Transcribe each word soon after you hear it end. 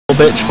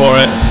bitch for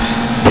it.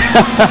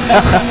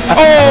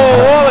 Oh,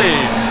 Wally!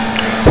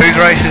 Whose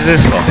race is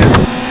this one?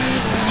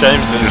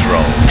 James's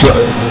roll.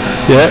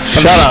 Yeah,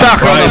 shut up.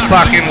 Stuck on Right. the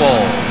fucking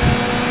wall.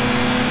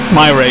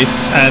 My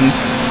race, and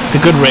it's a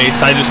good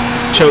race. I just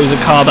chose a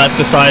car that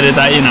decided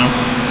that, you know,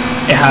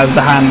 it has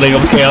the handling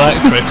of Scale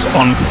Electrics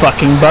on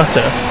fucking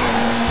butter.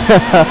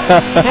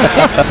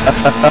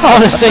 Oh,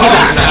 they're singing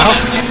that now.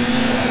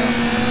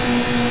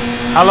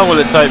 How long will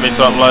it take me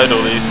to upload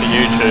all these to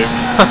YouTube?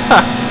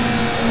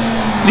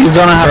 You're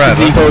gonna have Forever.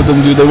 to decode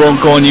them, dude. They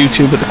won't go on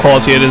YouTube at the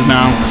quality it is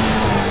now.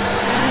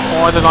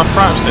 Why did I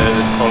fraps it at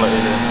this quality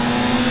then?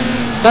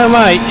 Don't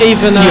worry,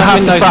 even You have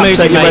to Windows fraps Movie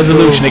set your Maker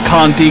resolution. It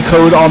can't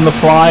decode on the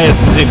fly.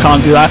 It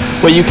can't do that.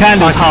 What you can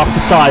do is half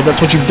the size.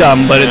 That's what you've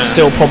done, but it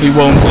still probably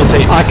won't. It'll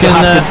take. I can,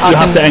 you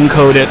have to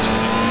encode it.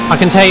 I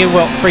can tell you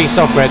what free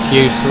software to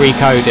use to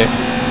recode it.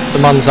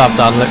 The ones I've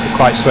done look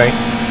quite sweet.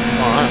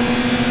 Alright.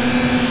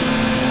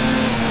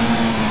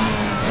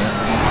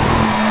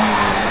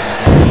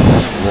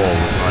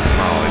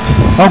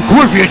 Oh,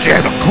 good for you,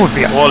 Jim. Good for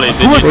you. Wally,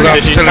 did Good you, for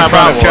did you still in tab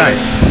front out, of Wally?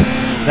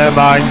 James. Never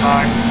mind.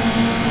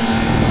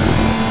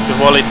 Did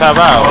Wally tab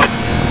out?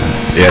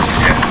 Yes.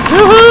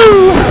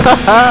 Woohoo!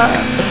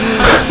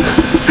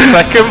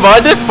 Second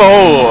by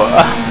default!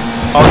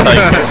 I'll take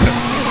it.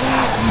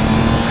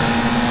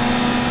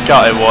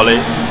 Got it, Wally.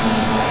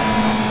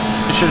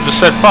 You should have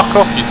just said, fuck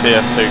off, you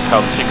TF2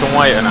 cunts, you can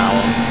wait an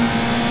hour.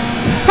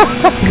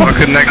 I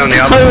couldn't egg on the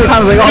I other.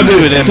 was like, I'll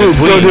do it. Dude,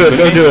 go do it.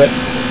 Go do it.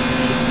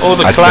 All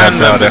the I clan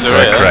stepped out members after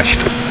are I here. crashed.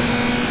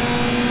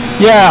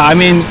 Yeah, I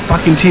mean,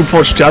 fucking Team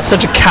Fortress 2, it's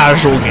such a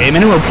casual game.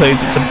 Anyone who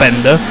plays it's a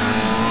bender.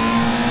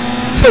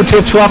 So,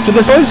 TF2 after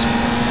this, boys?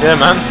 Yeah,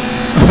 man.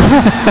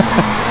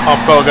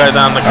 I've got to go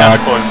down the cash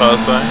point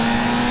first, though.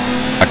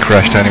 I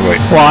crashed anyway.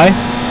 Why?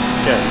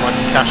 Get my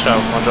cash out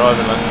of my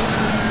driving lesson.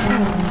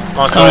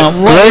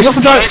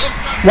 Nice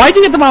Why did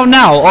you get them out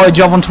now? Oh, do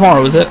you have one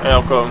tomorrow, is it? Yeah,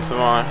 I've got them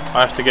tomorrow.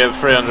 I have to get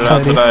 300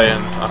 out today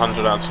and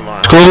 100 out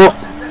tomorrow. Cool.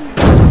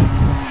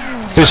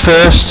 Who's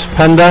first?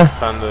 Panda.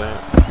 Panda.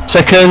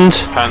 Second.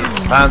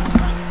 Pants.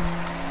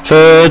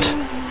 Third.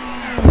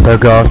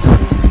 Bogart.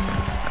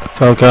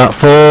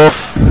 Fourth.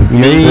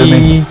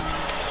 Me.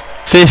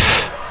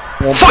 Fifth.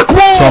 Fuck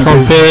wall!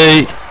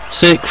 Zombie.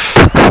 Sixth.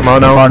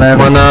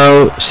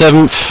 Mono.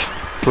 Seventh.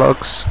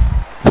 Plugs.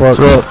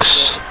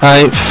 Brooks.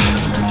 Eighth.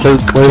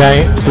 Luke.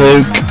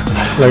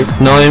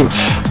 Ninth.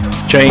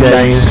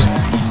 James.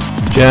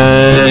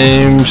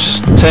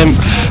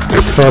 10th.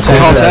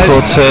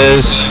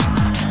 Cortez.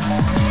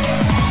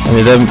 And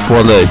 11th,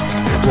 Wally.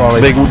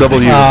 Big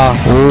W. I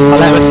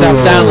let myself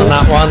down on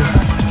that one.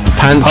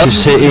 Pants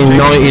is sitting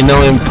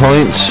 99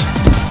 points.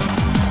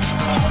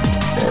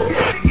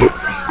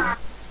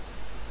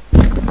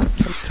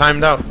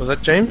 Timed out. Was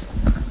that James?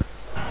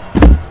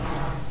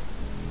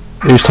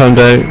 Who's timed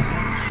out?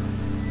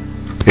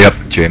 Yep,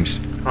 James.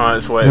 Alright,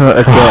 let's wait.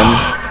 Again.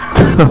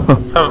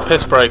 Have a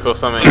piss break or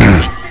something.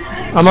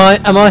 Am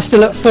I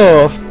still at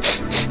fourth?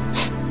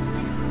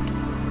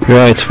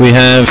 Right, we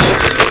have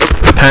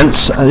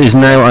Pants is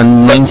now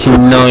on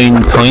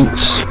 99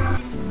 points.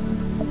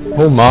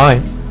 Oh my.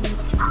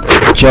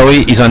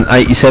 Joey is on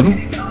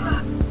 87.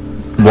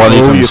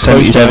 Wally's on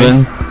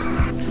 77.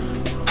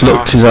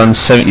 Flux is on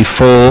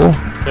 74.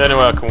 The only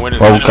way I can win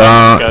is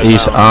Volgar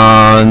is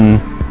on